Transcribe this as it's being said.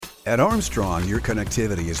At Armstrong, your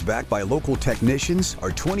connectivity is backed by local technicians,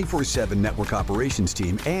 our 24/7 network operations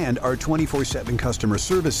team, and our 24/7 customer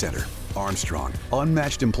service center. Armstrong,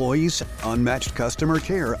 unmatched employees, unmatched customer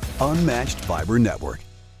care, unmatched fiber network.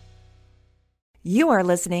 You are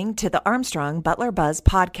listening to the Armstrong Butler Buzz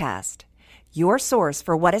podcast, your source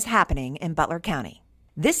for what is happening in Butler County.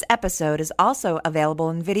 This episode is also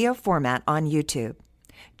available in video format on YouTube.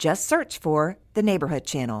 Just search for the Neighborhood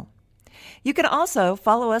Channel. You can also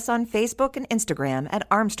follow us on Facebook and Instagram at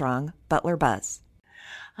Armstrong Butler Buzz.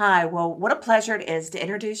 Hi, well, what a pleasure it is to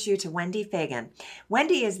introduce you to Wendy Fagan.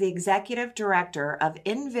 Wendy is the Executive Director of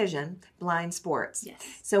Envision Blind Sports. Yes.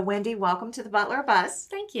 So, Wendy, welcome to the Butler Buzz.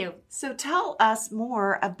 Thank you. So, tell us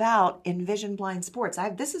more about Envision Blind Sports.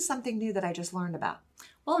 This is something new that I just learned about.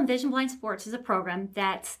 Well, Envision Blind Sports is a program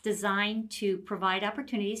that's designed to provide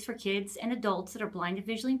opportunities for kids and adults that are blind and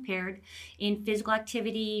visually impaired in physical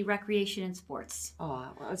activity, recreation, and sports. Oh,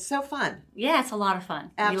 well, it's so fun. Yeah, it's a lot of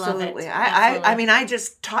fun. Absolutely. We love it. I mean, I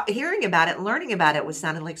just hearing about it, learning about it was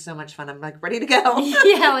sounded like so much fun. I'm like ready to go.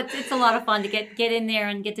 Yeah, it's a lot of fun to get in there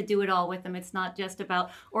and get to do it all with them. It's not just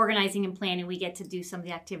about organizing and planning. We get to do some of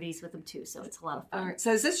the activities with them too, so it's a lot of fun. All right.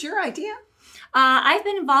 So is this your idea? I've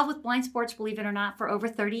been involved with blind sports, believe it or not, for over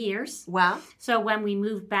 30 years. Wow. So when we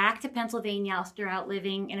moved back to Pennsylvania after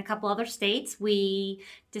outliving in a couple other states, we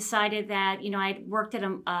decided that, I'd worked at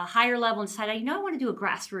a higher level and decided, I want to do a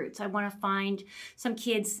grassroots. I want to find some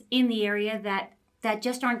kids in the area that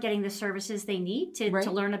just aren't getting the services they need to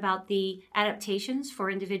learn about the adaptations for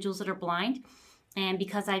individuals that are blind. And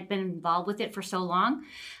because I'd been involved with it for so long,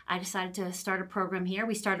 I decided to start a program here.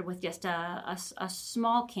 We started with just a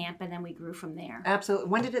small camp, and then we grew from there. Absolutely.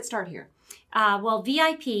 When did it start here? Well,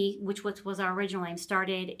 VIP, which was our original name,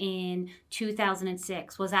 started in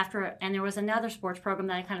 2006. And there was another sports program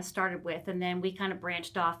that I kind of started with, and then we kind of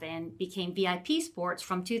branched off and became VIP Sports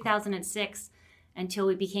from 2006 until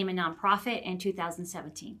we became a nonprofit in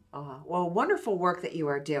 2017. Well, wonderful work that you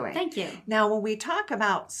are doing. Thank you. Now, when we talk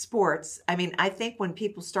about sports, I think when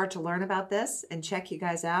people start to learn about this and check you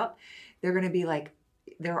guys out, they're going to be like,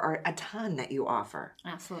 there are a ton that you offer.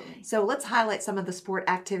 Absolutely. So let's highlight some of the sport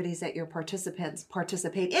activities that your participants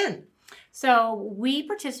participate in. So we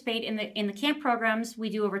participate in the camp programs. We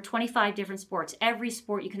do over 25 different sports, every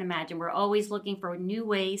sport you can imagine. We're always looking for new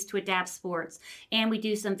ways to adapt sports. And we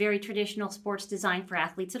do some very traditional sports designed for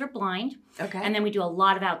athletes that are blind. Okay. And then we do a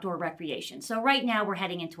lot of outdoor recreation. So right now we're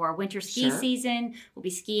heading into our winter ski season. We'll be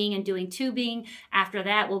skiing and doing tubing. After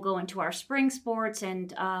that, we'll go into our spring sports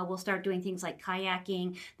and we'll start doing things like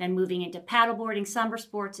kayaking, then moving into paddleboarding, summer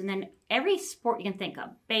sports, and then every sport you can think of,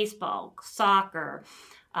 baseball, soccer,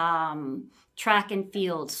 track and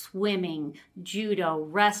field, swimming, judo,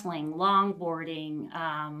 wrestling, longboarding.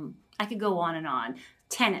 I could go on and on.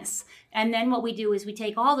 Tennis. And then what we do is we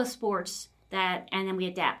take all the sports and then we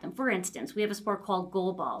adapt them. For instance, we have a sport called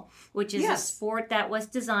goalball, which is a sport that was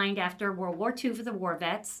designed after World War II for the war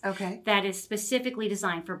vets. Okay. That is specifically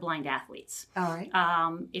designed for blind athletes. All right.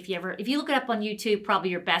 If you look it up on YouTube, probably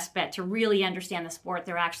your best bet to really understand the sport.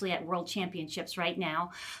 They're actually at World Championships right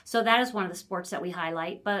now. So that is one of the sports that we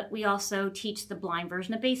highlight. But we also teach the blind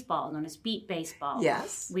version of baseball, known as beat baseball.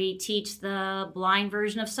 Yes. We teach the blind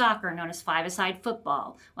version of soccer, known as five-a-side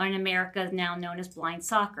football, or in America now known as blind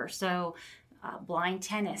soccer. So blind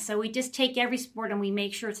tennis. So we just take every sport and we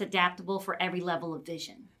make sure it's adaptable for every level of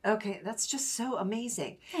vision. Okay, that's just so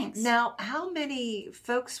amazing. Thanks. Now, how many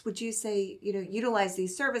folks would you say, utilize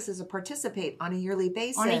these services or participate on a yearly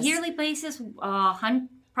basis? On a yearly basis,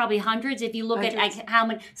 probably hundreds. If you look at how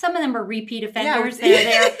many, some of them are repeat offenders. Yeah.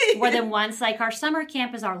 They're there more than once. Like our summer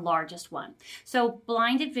camp is our largest one. So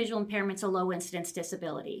blind and visual impairment's a low incidence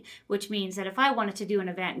disability, which means that if I wanted to do an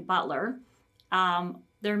event in Butler,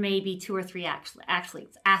 there may be 2 or 3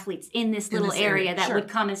 athletes in this little area that would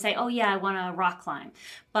come and say, oh yeah, I want to rock climb.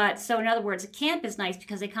 But so in other words, a camp is nice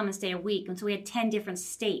because they come and stay a week. And so we had 10 different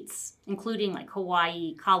states, including like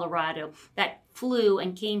Hawaii, Colorado, that flew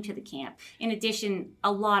and came to the camp. In addition,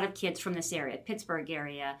 a lot of kids from this area, Pittsburgh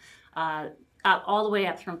area, all the way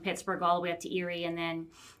up from Pittsburgh, all the way up to Erie, and then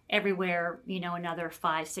everywhere, another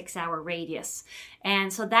 5-6 hour radius.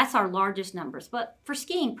 And so that's our largest numbers. But for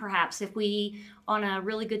skiing, perhaps, if we, on a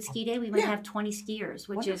really good ski day, we might have 20 skiers,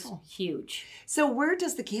 which is huge. So where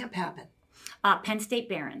does the camp happen? Penn State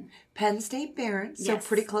Barron. Penn State Barron, so Yes.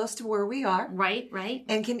 pretty close to where we are. Right, right.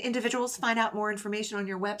 And can individuals find out more information on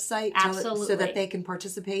your website Absolutely. so that they can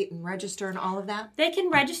participate and register and all of that? They can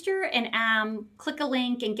register and click a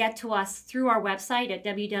link and get to us through our website at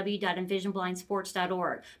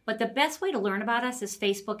www.envisionblindsports.org. But the best way to learn about us is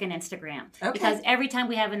Facebook and Instagram. Okay. Because every time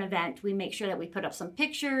we have an event, we make sure that we put up some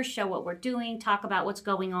pictures, show what we're doing, talk about what's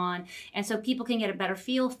going on, and so people can get a better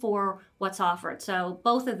feel for what's offered. So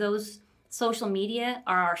both of those social media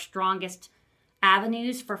are our strongest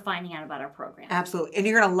avenues for finding out about our program. Absolutely. And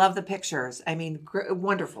you're going to love the pictures. I mean,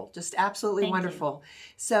 wonderful. Just absolutely Thank wonderful.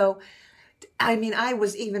 So, I mean, I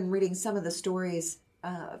was even reading some of the stories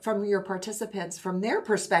from your participants, from their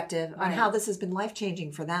perspective on Right. how this has been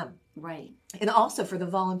life-changing for them. Right. And also for the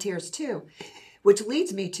volunteers too, which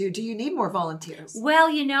leads me to, do you need more volunteers? Well,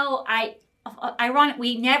 ironic,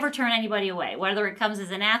 we never turn anybody away, whether it comes as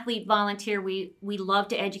an athlete, volunteer. We love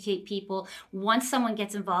to educate people. Once someone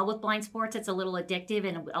gets involved with blind sports, it's a little addictive,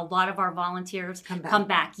 and a lot of our volunteers come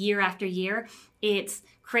back year after year. It's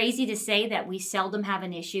crazy to say that we seldom have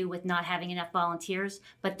an issue with not having enough volunteers,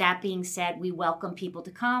 but that being said, we welcome people to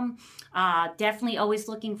come. Definitely always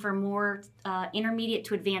looking for more intermediate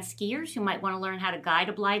to advanced skiers who might want to learn how to guide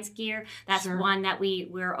a blind skier. That's Sure. one that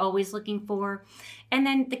we're always looking for. And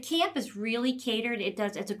then the camp is really catered.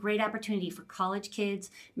 It's a great opportunity for college kids,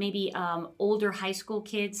 maybe older high school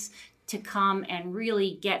kids, to come and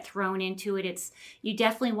really get thrown into it. You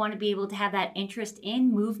definitely want to be able to have that interest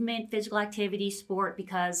in movement, physical activity, sport,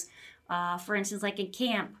 because for instance, like in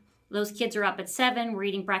camp, those kids are up at 7, we're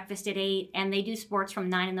eating breakfast at 8, and they do sports from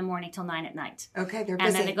 9 in the morning till 9 at night. Okay, they're busy.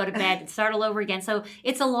 And then they go to bed and start all over again. So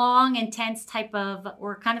it's a long, intense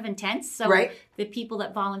we're kind of intense. So Right. the people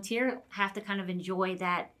that volunteer have to kind of enjoy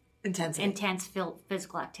that Intensity. intense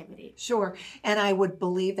physical activity. Sure. And I would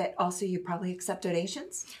believe that also you probably accept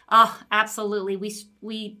donations. Oh, absolutely.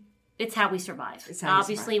 It's how we survive. It's how you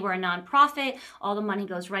Obviously, we're a nonprofit. All the money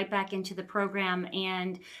goes right back into the program,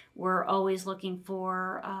 and we're always looking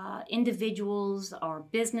for individuals or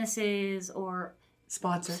businesses or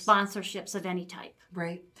Sponsors. sponsorships of any type.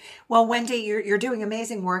 Right. Well, Wendy, you're doing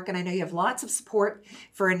amazing work, and I know you have lots of support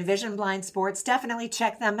for Envision Blind Sports. Definitely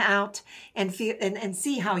check them out and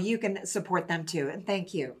see how you can support them too. And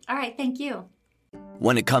thank you. All right. Thank you.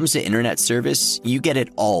 When it comes to internet service, you get it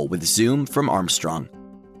all with Zoom from Armstrong.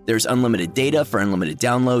 There's unlimited data for unlimited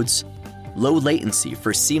downloads, low latency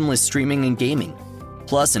for seamless streaming and gaming,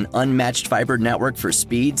 plus an unmatched fiber network for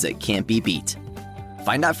speeds that can't be beat.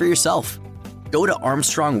 Find out for yourself. Go to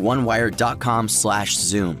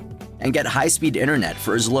armstrongonewire.com/Zoom and get high-speed internet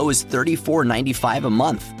for as low as $34.95 a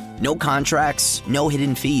month. No contracts, no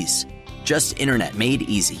hidden fees. Just internet made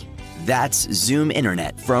easy. That's Zoom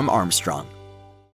Internet from Armstrong.